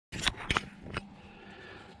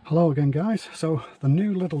Hello again guys, so the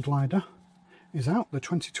new Lidl Glider is out, the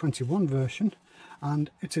 2021 version, and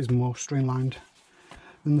it is more streamlined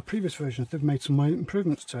than the previous versions. They've made some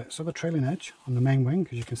improvements to it. So the trailing edge on the main wing,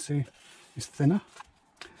 as you can see, is thinner.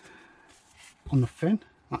 On the fin,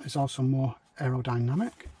 that is also more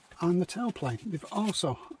aerodynamic, and the tailplane, they've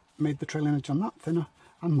also made the trailing edge on that thinner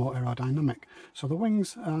and more aerodynamic. So the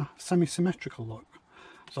wings are semi-symmetrical look,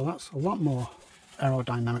 so that's a lot more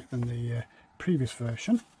aerodynamic than the previous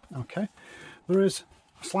version. Okay, there is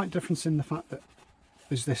a slight difference in the fact that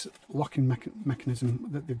there's this locking mechanism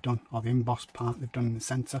that they've done, or the embossed part they've done in the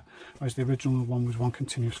centre, whereas the original one was one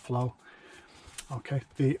continuous flow. Okay,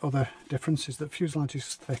 the other difference is that fuselage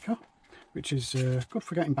is thicker, which is good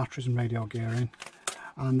for getting batteries and radio gear in,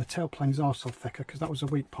 and the tailplane is also thicker because that was a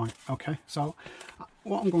weak point. Okay, so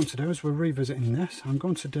what I'm going to do is we're revisiting this. I'm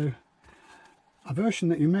going to do a version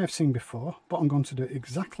that you may have seen before, but I'm going to do it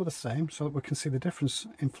exactly the same so that we can see the difference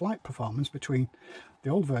in flight performance between the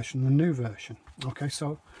old version and the new version. Okay,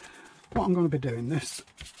 so what I'm going to be doing this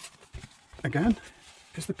again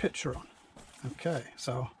is the Pitcheron. Okay,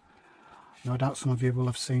 so no doubt some of you will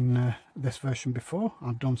have seen this version before.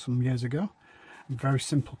 I've done some years ago. A very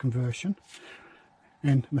simple conversion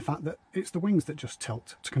in the fact that it's the wings that just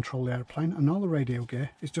tilt to control the airplane, and all the radio gear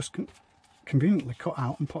is just conveniently cut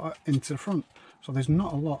out and put into the front. So there's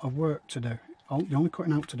not a lot of work to do. The only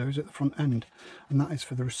cutting out to do is at the front end, and that is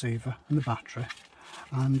for the receiver and the battery.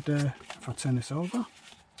 And if I turn this over,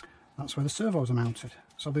 that's where the servos are mounted.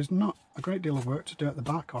 So there's not a great deal of work to do at the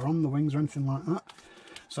back or on the wings or anything like that.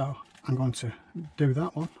 So I'm going to do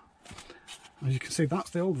that one. As you can see, that's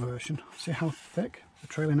the old version. See how thick the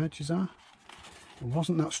trailing edges are? It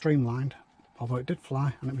wasn't that streamlined, although it did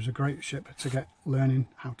fly, and it was a great ship to get learning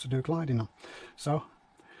how to do gliding on. So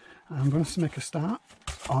I'm going to make a start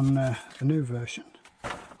on the new version,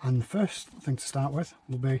 and the first thing to start with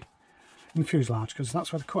will be in the fuselage, because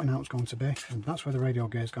that's where the cutting out is going to be, and that's where the radio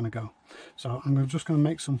gear is going to go. So I'm just going to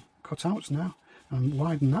make some cutouts now and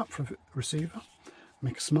widen that for the receiver,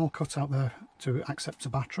 make a small cutout there to accept a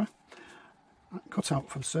battery, cut out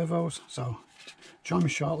for the servos. So join me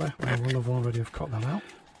shortly where we'll have already have cut that out.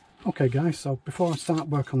 Okay guys, so before I start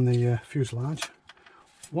work on the fuselage,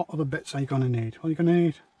 what other bits are you going to need? Well, you're going to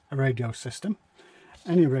need a radio system,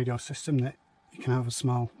 any radio system that you can have a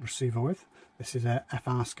small receiver with. This is a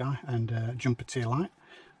FR Sky and a Jumper T Light,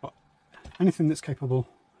 but anything that's capable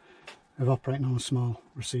of operating on a small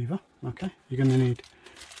receiver. Okay, you're going to need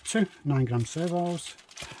 2 9-gram servos.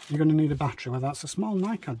 You're going to need a battery, whether that's a small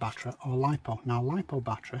Linkage battery or Lipo. Now, a Lipo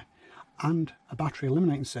battery and a battery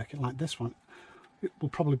eliminating circuit like this one, it will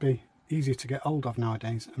probably be easier to get hold of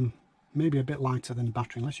nowadays, and maybe a bit lighter than the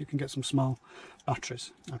battery, unless you can get some small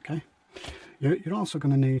batteries. Okay, you're also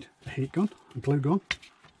going to need a heat gun, a glue gun,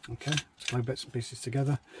 okay, to glue bits and pieces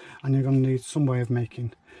together, and you're going to need some way of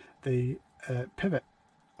making the pivot,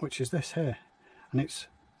 which is this here, and it's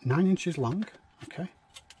 9 inches long. Okay,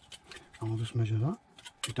 I'll just measure that.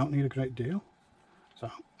 You don't need a great deal,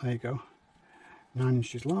 so there you go, 9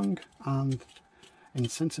 inches long, and in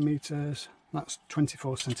centimeters that's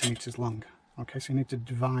 24 centimeters long. Okay, so you need to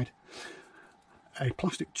divide a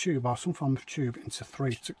plastic tube or some form of tube into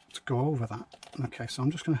 3 to go over that. Okay, so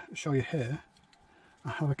I'm just going to show you here. I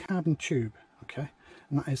have a carbon tube, okay,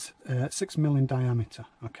 and that is 6 mm in diameter.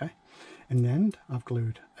 Okay, in the end I've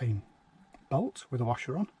glued a bolt with a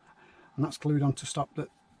washer on, and that's glued on to stop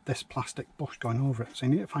this plastic bush going over it. So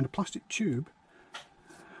you need to find a plastic tube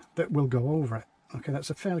that will go over it. Okay, that's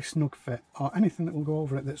a fairly snug fit, or anything that will go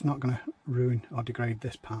over it that's not going to ruin or degrade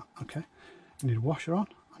this part. Okay, you need a washer on,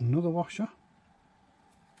 another washer,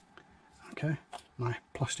 okay, my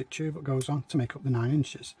plastic tube that goes on to make up the 9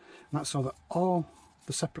 inches. And that's so that all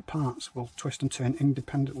the separate parts will twist and turn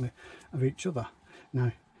independently of each other.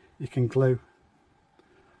 Now, you can glue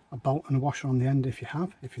a bolt and a washer on the end if you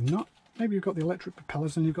have. If you're not, maybe you've got the electric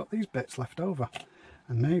propellers and you've got these bits left over,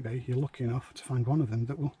 and maybe you're lucky enough to find one of them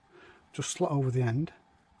that will just slot over the end,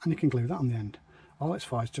 and you can glue that on the end. All it's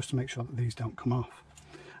for is just to make sure that these don't come off.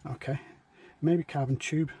 Okay, maybe carbon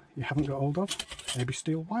tube you haven't got hold of, maybe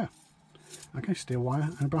steel wire. Okay, steel wire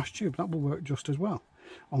and a brass tube, that will work just as well,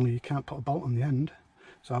 only you can't put a bolt on the end.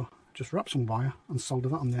 So just wrap some wire and solder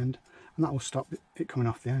that on the end, and that will stop it coming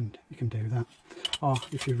off the end. You can do that. Or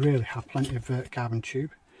if you really have plenty of carbon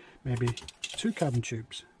tube, maybe 2 carbon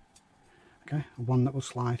tubes, okay, one that will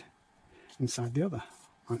slide inside the other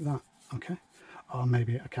like that. Okay, or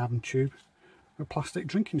maybe a carbon tube with a plastic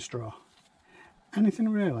drinking straw. Anything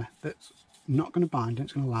really that's not going to bind, and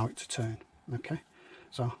it's going to allow it to turn. Okay,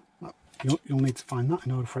 so you'll need to find that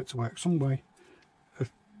in order for it to work. Some way of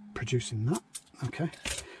producing that. Okay,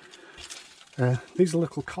 These are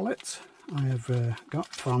little collets I have got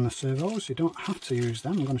for on the servos. You don't have to use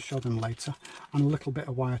them, I'm going to show them later, and a little bit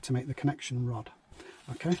of wire to make the connection rod.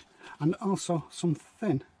 Okay, and also some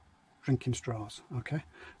thin drinking straws. Okay,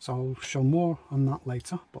 so I'll show more on that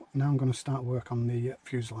later, but now I'm going to start work on the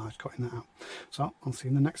fuselage, cutting that out. So I'll see you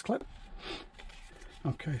in the next clip.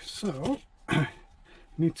 Okay, so you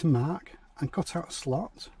need to mark and cut out a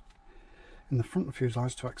slot in the front of the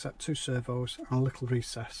fuselage to accept 2 servos and a little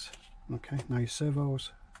recess. Okay, now your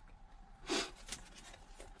servos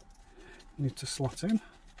need to slot in.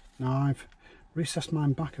 Now I've recessed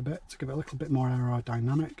mine back a bit to give it a little bit more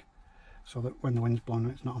aerodynamic, so that when the wind's blowing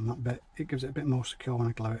it's not on that bit. It gives it a bit more secure when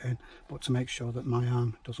I glue it in, but to make sure that my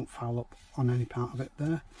arm doesn't foul up on any part of it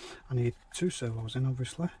there, I need 2 servos in,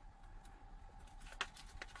 obviously.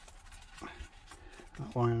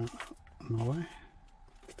 That wire on the way,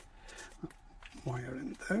 that wire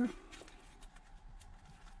in there.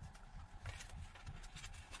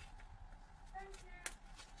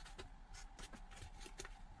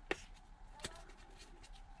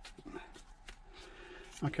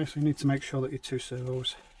 Okay, so you need to make sure that your 2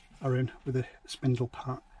 servos are in with the spindle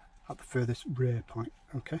part at the furthest rear point.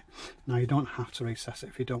 Okay, now you don't have to recess it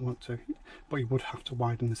if you don't want to, but you would have to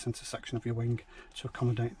widen the centre section of your wing to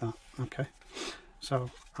accommodate that. Okay,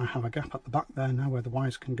 so I have a gap at the back there now where the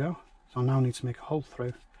wires can go, so I now need to make a hole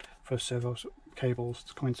through for servos cables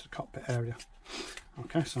to come into the cockpit area.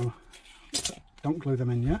 Okay, so don't glue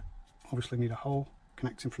them in yet, obviously need a hole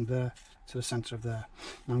connecting from there to the centre of there.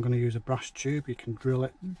 Now I'm going to use a brass tube. You can drill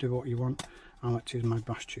it, do what you want. I like to use my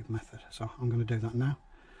brass tube method, so I'm going to do that now.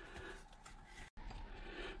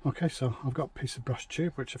 Okay, so I've got a piece of brass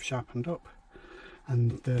tube which I've sharpened up,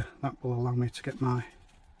 and that will allow me to get my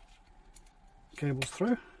cables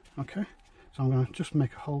through. Okay, so I'm going to just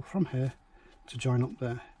make a hole from here to join up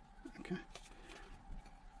there. Okay.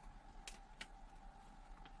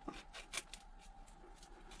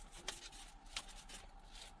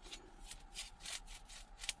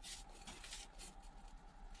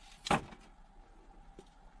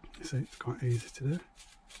 See, it's quite easy to do.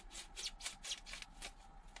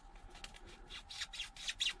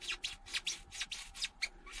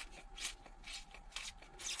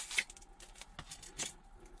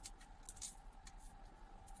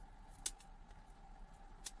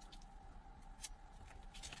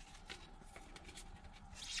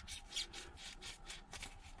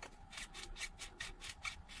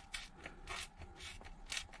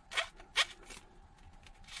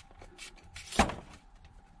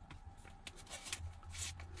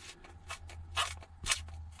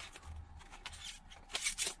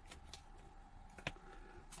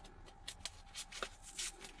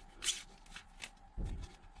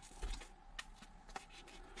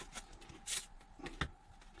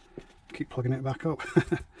 Keep plugging it back up.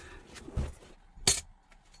 There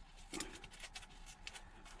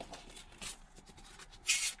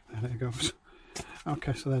it goes.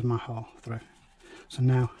 Okay, so there's my hole through. So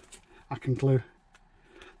now I can glue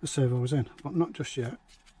the servos in, but not just yet.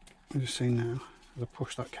 As you see now, as I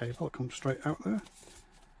push that cable, it comes straight out there.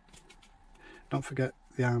 Don't forget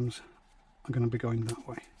the arms are going to be going that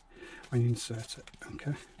way when you insert it.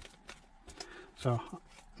 Okay, so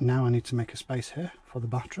now I need to make a space here for the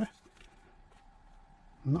battery.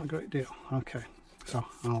 Not a great deal. Okay, so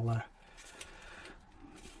I'll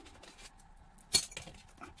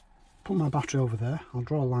put my battery over there, I'll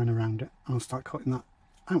draw a line around it and I'll start cutting that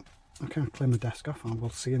out. Okay, I'll clear my desk off and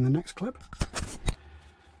we'll see you in the next clip.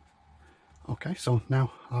 Okay, so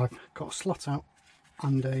now I've got a slot out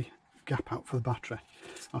and a gap out for the battery.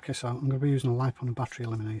 Okay, so I'm going to be using a Lipo and a battery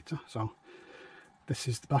eliminator. So this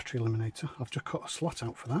is the battery eliminator. I've just cut a slot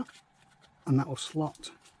out for that, and that will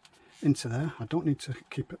slot into there. I don't need to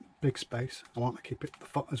keep it big space. I want to keep it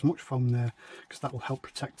as much foam there because that will help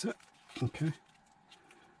protect it. Okay,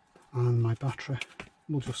 and my battery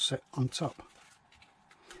will just sit on top,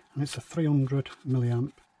 and it's a 300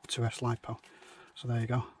 milliamp 2S Lipo. So there you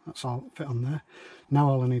go, that's all fit on there. Now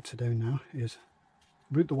all I need to do now is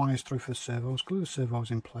route the wires through for the servos, glue the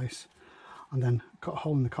servos in place, and then cut a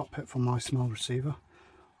hole in the cockpit for my small receiver,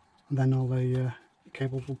 and then all the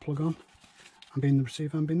cables will plug on and be in the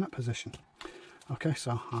receiver and be in that position. Okay,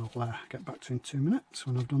 so I'll get back to you in 2 minutes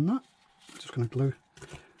when I've done that. I'm just going to glue the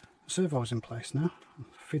servos in place now and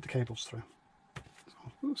feed the cables through. So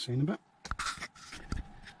we'll see you in a bit.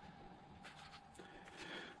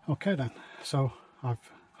 Okay then, so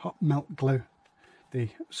I've hot melt glue the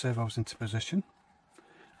servos into position.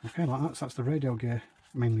 Okay, like that, so that's the radio gear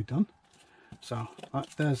mainly done. So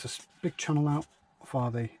there's this big channel out for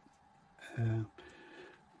the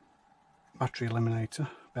battery eliminator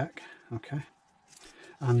back. Okay,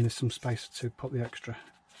 and there's some space to put the extra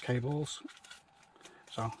cables,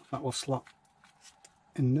 so that will slot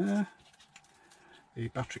in there. The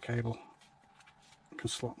battery cable can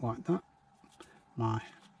slot like that, my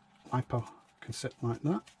Lipo can sit like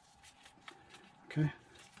that. Okay,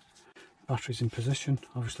 battery's in position.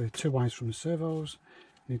 Obviously 2 wires from the servos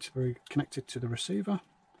need to be connected to the receiver,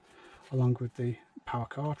 along with the power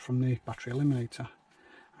cord from the battery eliminator.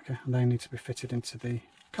 Okay, and they need to be fitted into the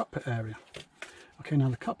cockpit area. Okay, now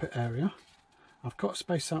the cockpit area, I've cut a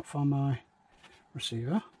space out for my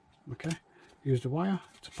receiver. Okay, used a wire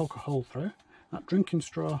to poke a hole through. That drinking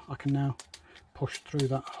straw I can now push through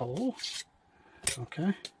that hole.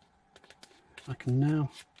 Okay,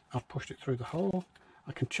 I've pushed it through the hole.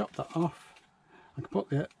 I can chop that off. I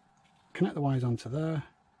can connect the wires onto there.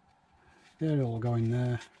 The aerial will go in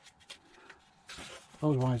there.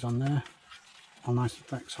 Those wires on there, all nice and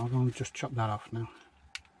thick, so I'm going to just chop that off now.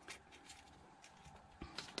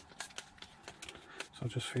 So I'll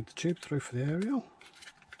just feed the tube through for the aerial,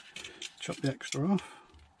 chop the extra off.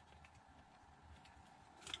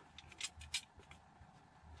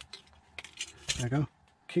 There you go.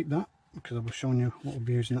 Keep that, because I'll be showing you what we'll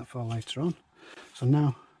be using that for later on. So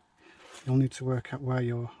now you'll need to work out where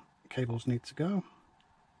your cables need to go.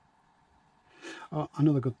 Oh,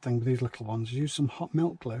 another good thing with these little ones is use some hot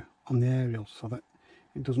melt glue on the aerial so that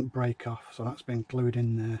it doesn't break off. So that's been glued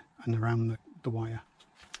in there and around the wire.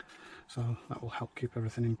 So that will help keep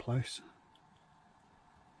everything in place.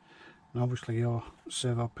 And obviously your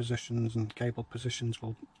servo positions and cable positions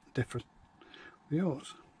will differ with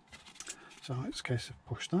yours. So it's a case of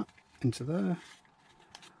push that into there,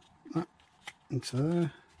 that into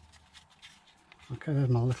there. Okay, there's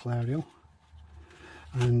my little aerial.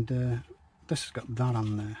 And this has got that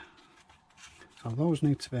on there. So those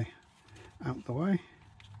need to be out the way.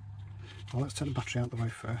 Well, let's take the battery out the way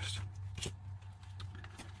first.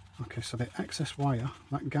 Okay, so the excess wire,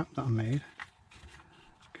 that gap that I made,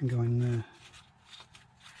 can go in there.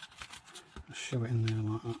 Just shove it in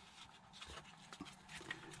there like that.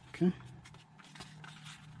 Okay.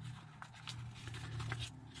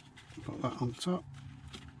 Put that on top.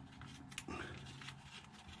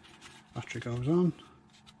 Battery goes on.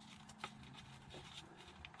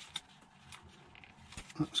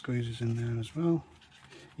 That squeezes in there as well.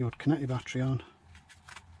 You would connect your battery on.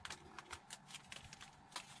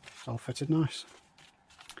 It's all fitted nice.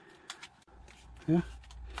 Yeah,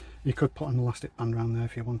 you could put an elastic band around there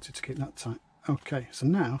if you wanted to keep that tight. Okay, so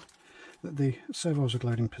now that the servos are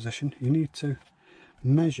glued in position, you need to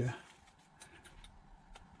measure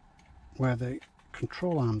where the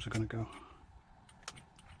control arms are going to go.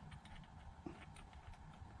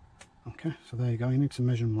 Okay, so there you go, you need to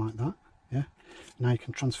measure them like that. Yeah, now you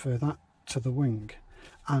can transfer that to the wing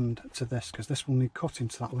and to this, because this will need cutting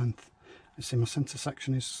to that length. You see my centre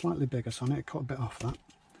section is slightly bigger, so I need to cut a bit off that.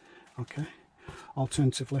 Okay,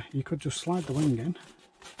 alternatively you could just slide the wing in.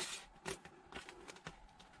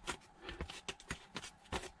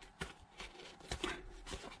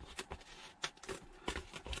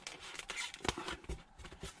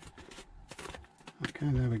 Okay,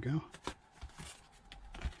 there we go.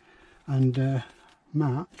 And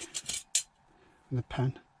mark with a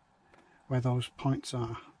pen where those points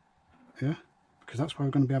are, yeah, because that's where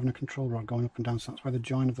we're going to be having a control rod going up and down, so that's where the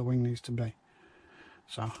join of the wing needs to be.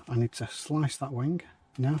 So I need to slice that wing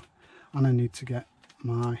now, and I need to get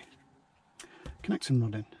my connecting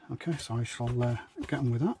rod in. Okay, so I shall get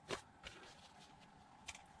on with that.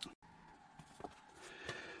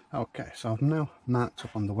 Okay, so I've now marked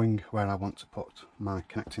up on the wing where I want to put my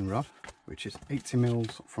connecting rod, which is 80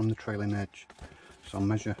 mils from the trailing edge. So I'll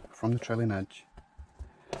measure from the trailing edge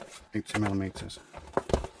 80 millimeters.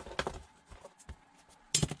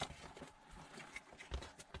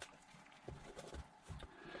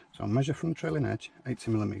 So I'll measure from the trailing edge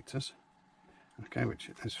 80 millimeters, okay, which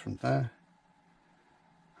is from there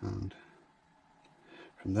and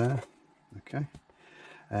from there. Okay,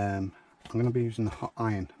 I'm going to be using the hot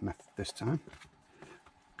iron method this time,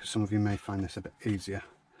 because some of you may find this a bit easier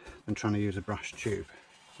than trying to use a brass tube.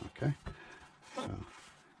 Okay, so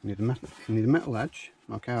you need a metal edge.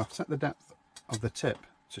 Okay, I'll set the depth of the tip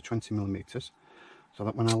to 20 millimeters, so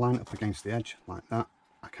that when I line it up against the edge like that,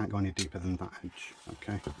 I can't go any deeper than that edge.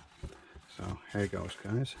 Okay, so here goes,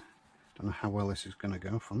 guys. Don't know how well this is going to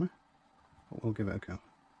go for me, but we'll give it a go.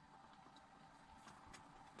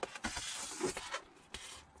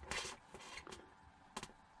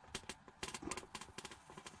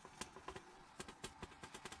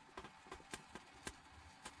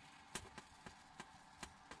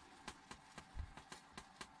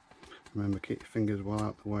 Remember, keep your fingers well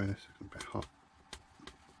out the way, this is going to be hot.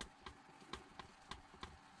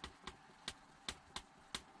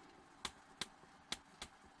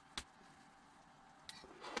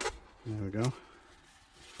 There we go.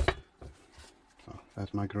 So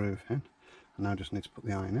there's my groove in. I now just need to put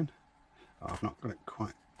the iron in. Oh, I've not got it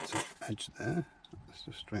quite to the edge there. Let's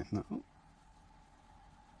just straighten that up.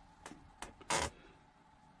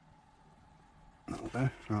 That'll do.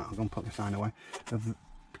 Right, I'll go and put this iron away. Be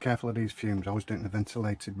careful of these fumes. Always do it in a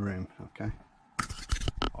ventilated room, okay?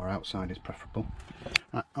 Or outside is preferable.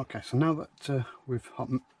 Right, okay, so now that we've hot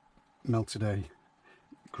melted a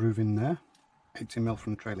groove in there, 80mm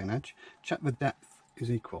from the trailing edge, check the depth is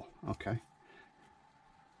equal, okay?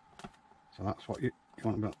 So that's what you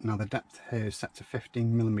want to be. Now the depth here is set to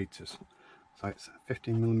 15mm, so it's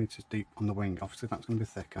 15mm deep on the wing. Obviously that's going to be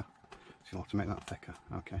thicker, so you'll have to make that thicker,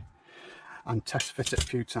 okay? And test fit it a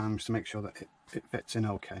few times to make sure that it fits in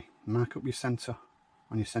okay. Mark up your centre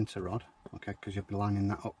on your centre rod, okay, because you'll be lining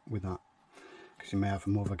that up with that, because you may have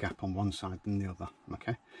more of a gap on one side than the other,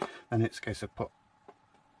 okay? Then it's a case of put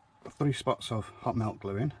 3 spots of hot melt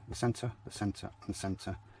glue in, the centre, the centre and the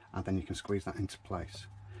centre, and then you can squeeze that into place,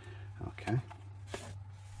 okay?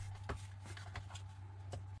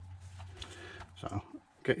 So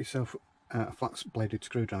get yourself a flat bladed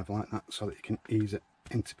screwdriver like that so that you can ease it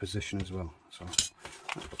into position as well. So let's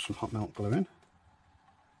put some hot melt glue in.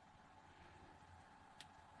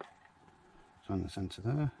 So in the centre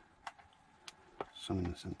there, some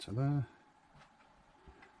in the centre there,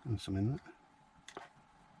 and some in there.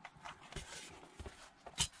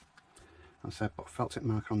 As I said, put a felt tip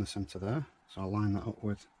marker on the centre there, so I'll line that up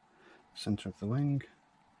with the centre of the wing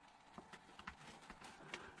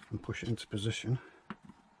and push it into position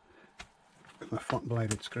with my flat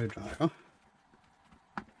bladed screwdriver.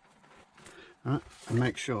 Right, and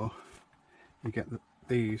make sure you get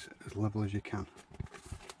these as level as you can.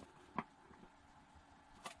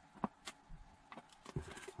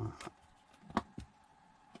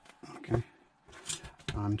 Okay,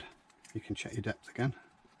 and you can check your depth again.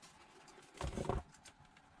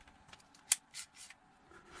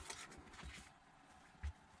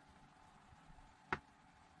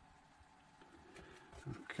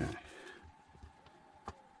 Okay,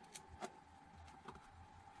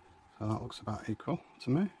 so that looks about equal to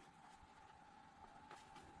me.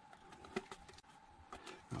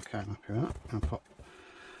 Okay, I'm happy with that. I'm going to put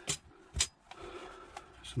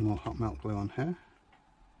some more hot melt glue on here.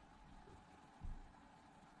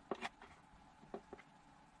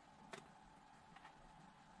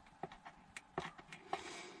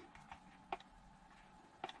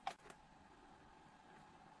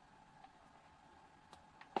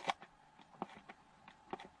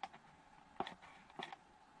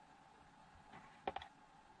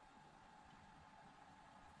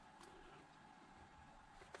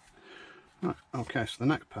 Right, okay, so the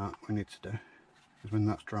next part we need to do is, when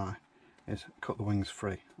that's dry, is cut the wings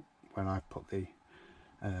free where I put the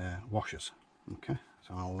washers. Okay,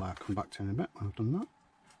 so I'll come back to you in a bit when I've done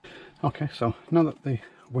that. Okay, so now that the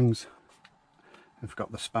wings have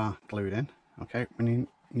got the spar glued in, okay, we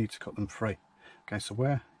need to cut them free. Okay, so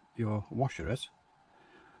where your washer is,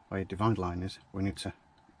 where your divide line is, we need to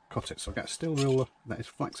cut it. So get a steel ruler that is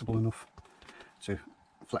flexible enough to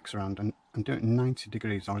flex around and do it 90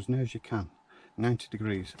 degrees, or as near as you can, 90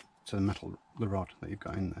 degrees to the rod that you've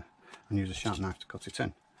got in there, and use a sharp knife to cut it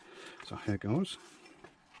in. So here goes.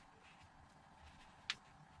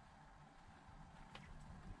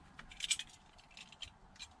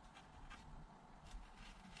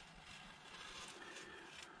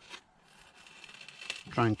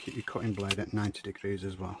 Try and keep your cutting blade at 90 degrees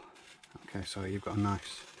as well. Okay, so you've got a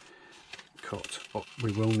nice cut, but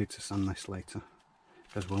we will need to sand this later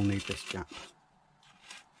because we'll need this gap.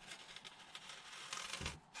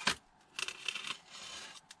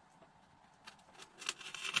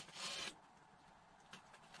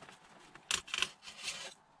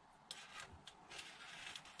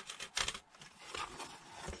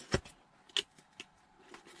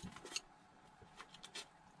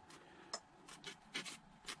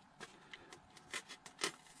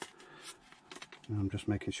 And I'm just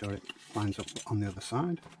making sure it lines up on the other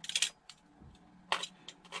side.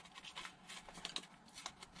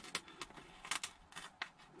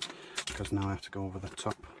 Because now I have to go over the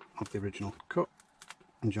top of the original cut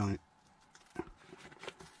and join it.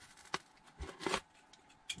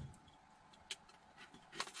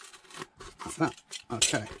 Like that.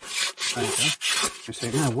 Okay, there you go. You see,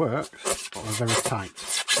 it now works, but they're very tight.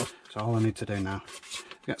 So all I need to do now is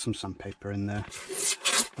get some sandpaper in there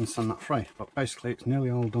and sand that free. But basically it's nearly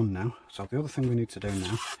all done now. So the other thing we need to do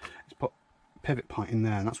now is put a pivot point in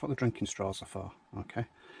there, and that's what the drinking straws are for. Okay,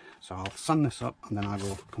 so I'll sand this up and then I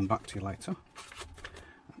will come back to you later.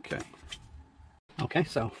 Okay,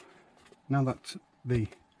 so now that the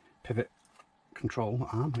pivot control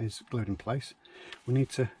arm is glued in place, we need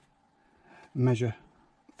to measure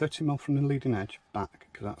 30mm from the leading edge back,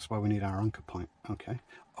 because that's where we need our anchor point, okay?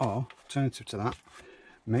 Or, alternative to that,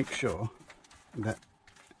 make sure that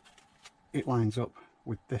it lines up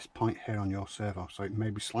with this point here on your servo, so it may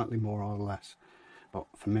be slightly more or less, but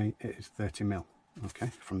for me it is 30mm, okay,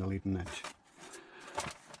 from the leading edge.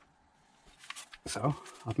 So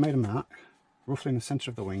I've made a mark roughly in the centre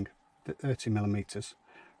of the wing, 30mm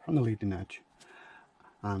from the leading edge,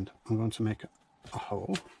 and I'm going to make a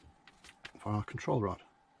hole for our control rod.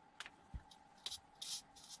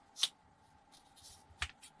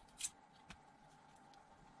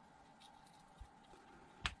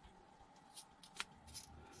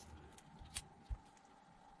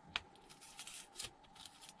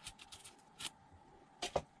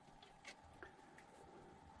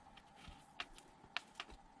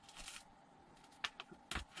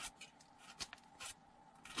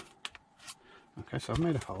 Okay, so I've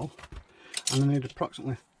made a hole, and I need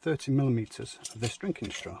approximately 30mm of this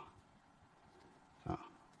drinking straw. So,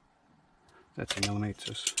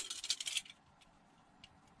 30mm.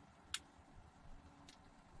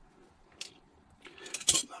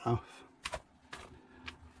 Put that off,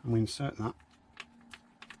 and we insert that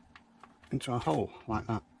into a hole like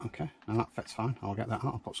that. Okay, now that fits fine. I'll get that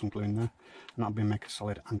out, I'll put some glue in there, and that'll make a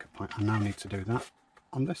solid anchor point. I now need to do that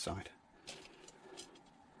on this side.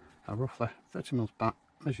 So roughly 30mm back,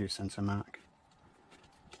 measure your centre mark.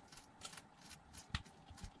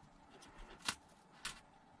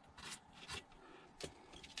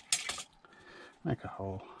 Make a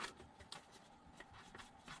hole.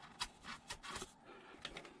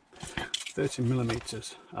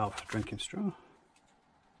 30mm of drinking straw.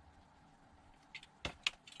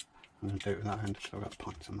 I'm going to do it with that end because I've got a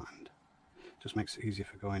point on that end. Just makes it easier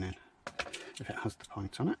for going in if it has the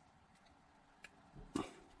point on it.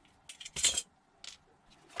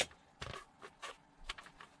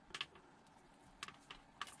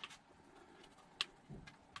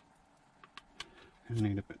 I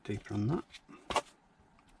need a bit deeper on that.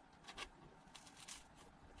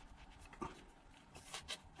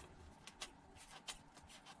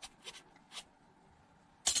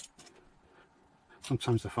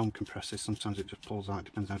 Sometimes the foam compresses, sometimes it just pulls out, it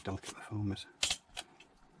depends how delicate the foam is.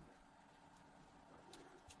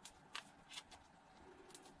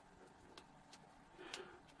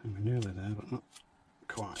 And we're nearly there, but not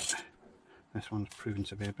quite. This one's proven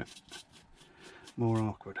to be a bit more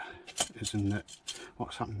awkward, is in that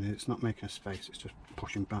what's happening is it's not making a space, it's just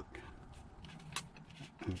pushing back.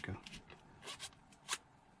 There we go.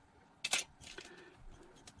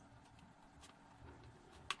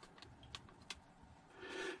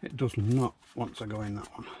 It does not want to go in that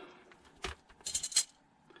one.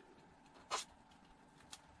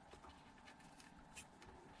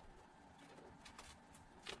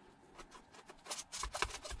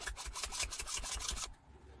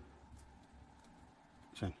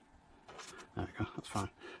 It's in. There we go, that's fine.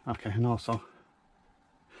 Okay, and also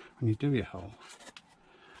when you do your hole,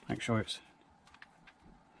 make sure it's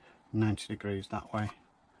 90 degrees that way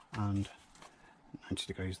and 90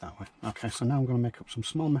 degrees that way. Okay, so now I'm going to make up some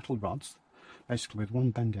small metal rods, basically with one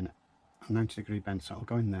bend in it, a 90-degree bend, so it'll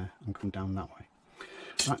go in there and come down that way.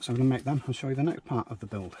 Right, so I'm going to make them and show you the next part of the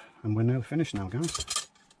build, and we're nearly finished now, guys.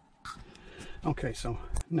 Okay, so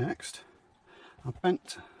next I've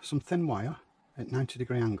bent some thin wire at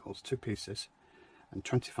 90-degree angles, two pieces, and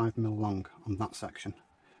 25mm long on that section.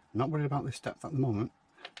 I'm not worried about this depth at the moment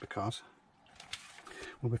because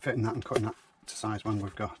we'll be fitting that and cutting that to size when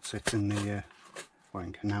we've got it in the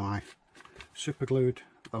wing. And now I super glued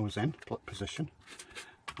those in position,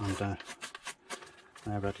 and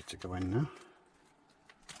they're ready to go in now.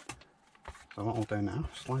 So what I'll do now,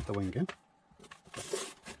 slide the wing in.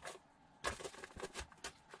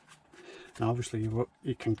 Now obviously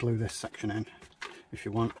you can glue this section in if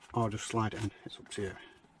you want, or just slide it in, it's up to you.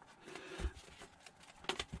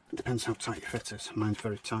 It depends how tight your fit is. Mine's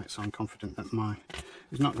very tight, so I'm confident that mine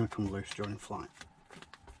is not going to come loose during flight.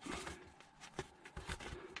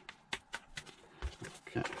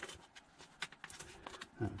 Okay,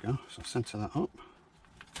 there we go, so centre that up.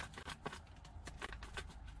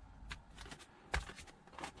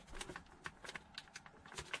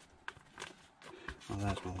 Oh,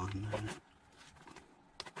 there's my line there.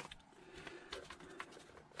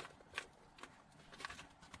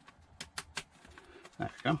 There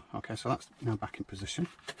we go. Okay, so that's now back in position.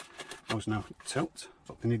 Those now tilt,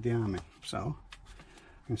 but they need the arm in. So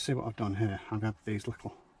you can see what I've done here. I've had these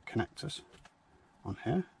little connectors on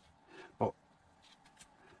here, but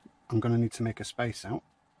I'm going to need to make a space out,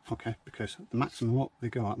 okay, because the maximum up they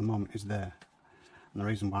go at the moment is there, And the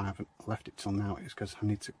reason why I haven't left it till now is because I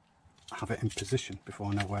need to have it in position before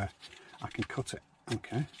I know where I can cut it.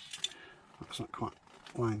 Okay, that's not quite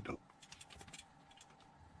lined up.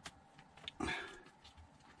 There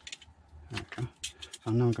we go.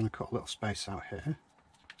 So now I'm going to cut a little space out here.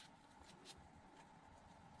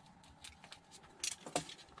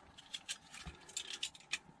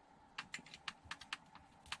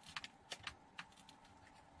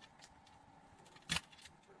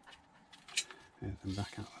 Here's them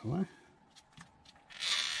back out of the way.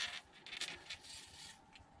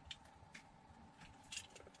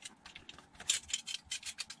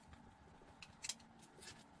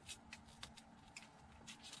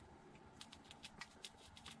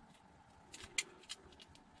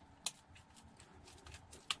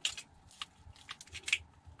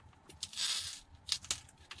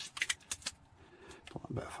 Pull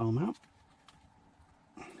that bit of foam out.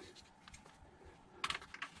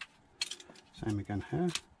 Same again here.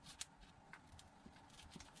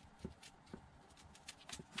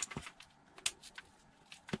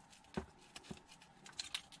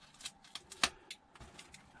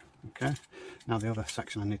 Okay, now the other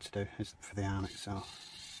section I need to do is for the arm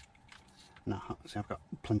itself. Now, see, I've got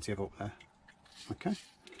plenty of up there. Okay.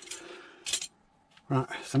 Right,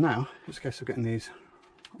 so now it's a case of getting these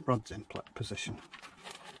rods in position.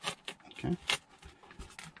 Okay,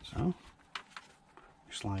 so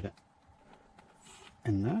you slide it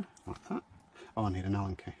in there like that. Oh, I need an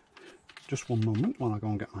Allen key. Just one moment while I go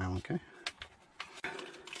and get my Allen key.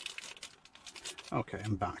 Okay,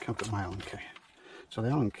 I'm back. I've got my Allen key. So the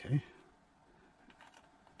Allen key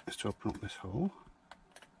is to open up this hole.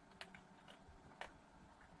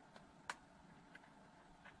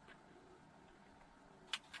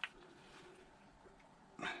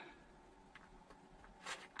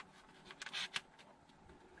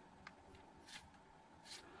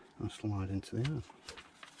 And slide into the arm.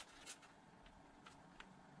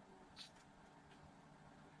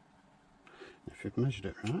 If you've measured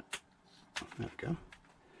it right, there we go.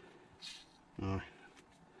 Now,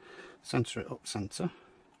 centre it up centre.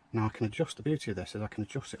 Now I can adjust, the beauty of this is I can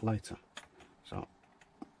adjust it later. So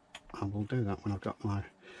I will do that when I've got my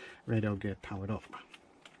radio gear powered up.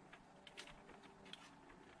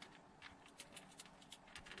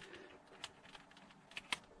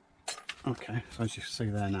 Okay, so as you can see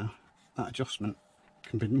there now, that adjustment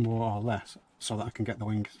can be more or less so that I can get the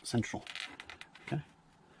wing central. Okay,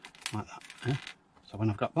 like that. Yeah. So when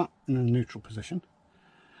I've got that in a neutral position,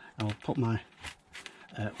 I'll put my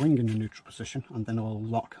wing in the neutral position, and then I'll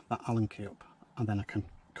lock that Allen key up, and then I can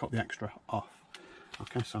cut the extra off.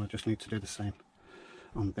 Okay, so I just need to do the same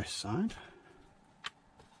on this side,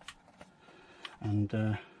 and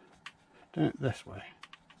do it this way.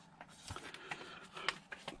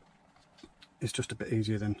 It's just a bit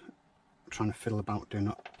easier than trying to fiddle about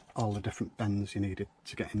doing all the different bends you needed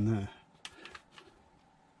to get in there.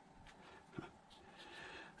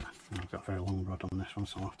 I've got a very long rod on this one,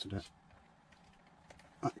 so I'll have to do it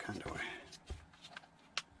that kind of way.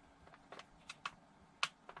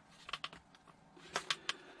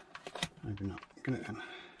 Maybe not. Get it in.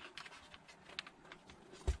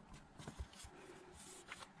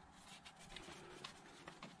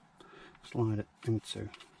 Slide it into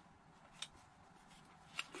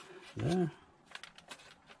there,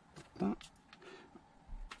 like that.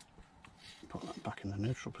 Put that back in the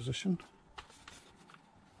neutral position.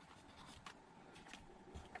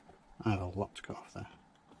 I have a lot to cut off there.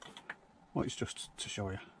 Well, it's just to show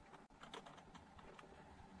you.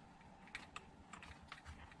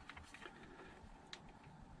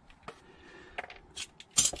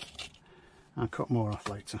 I'll cut more off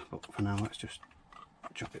later, but for now let's just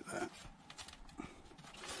chop it there.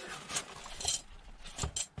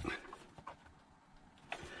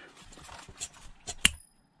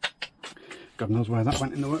 God knows where that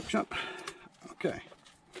went in the workshop. Okay,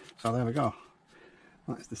 so there we go.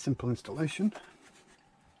 That's the simple installation.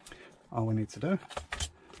 All we need to do,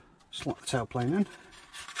 slot the tailplane in,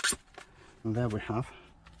 and there we have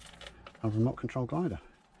a remote control glider.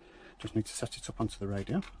 Just need to set it up onto the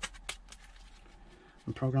radio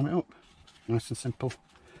and program it up. Nice and simple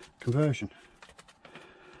conversion.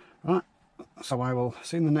 Right, so I will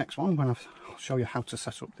see you in the next one when I'll show you how to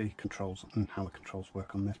set up the controls and how the controls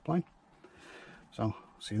work on this plane. So,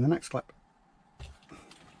 see you in the next clip.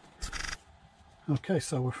 Okay,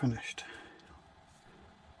 so we're finished.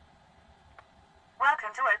 Welcome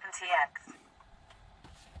to OpenTX.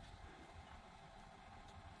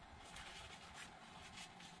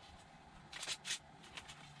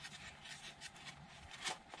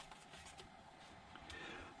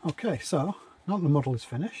 Okay, so now that the model is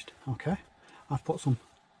finished, okay, I've put some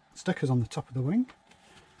stickers on the top of the wing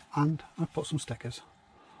and I've put some stickers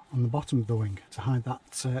on the bottom of the wing to hide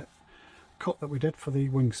that cut that we did for the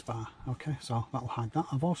wing spar. Okay, so that'll hide that.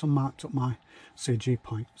 I've also marked up my CG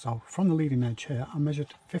point. So from the leading edge here, I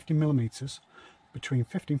measured 50mm between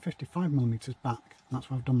 50 and 55mm back, and that's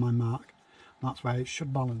where I've done my mark. That's where it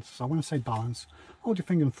should balance. So when I say balance, hold your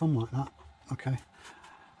finger and thumb like that, okay,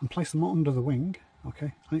 and place them under the wing,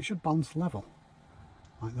 okay, and it should balance level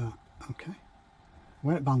like that, okay.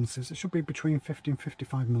 Where it balances, it should be between 50 and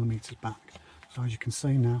 55mm back. So as you can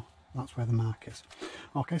see now, that's where the mark is.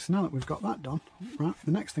 Okay, so now that we've got that done, right,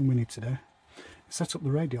 the next thing we need to do is set up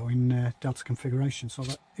the radio in Delta configuration so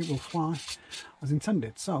that it will fly as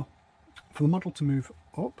intended. So for the model to move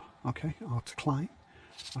up, okay, or to climb,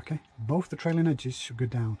 okay, both the trailing edges should go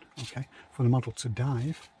down. Okay, for the model to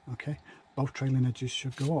dive, okay, both trailing edges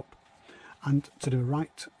should go up. And to do a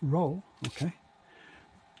right roll, okay,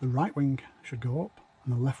 the right wing should go up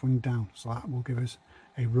and the left wing down. So that will give us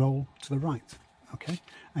a roll to the right. Okay,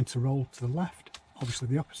 and to roll to the left, obviously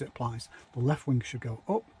the opposite applies. The left wing should go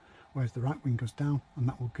up, whereas the right wing goes down, and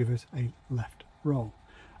that will give us a left roll.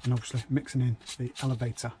 And obviously mixing in the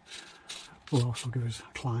elevator will also give us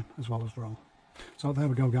a climb as well as roll. So there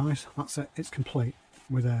we go, guys, that's it, it's complete.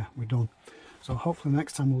 We're there, we're done. So hopefully the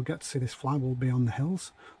next time we'll get to see this fly will be on the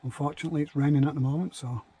hills. Unfortunately it's raining at the moment,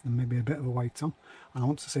 so there may be a bit of a wait on, and I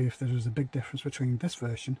want to see if there is a big difference between this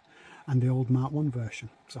version and the old Mark 1 version.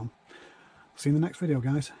 So see you in the next video,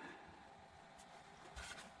 guys.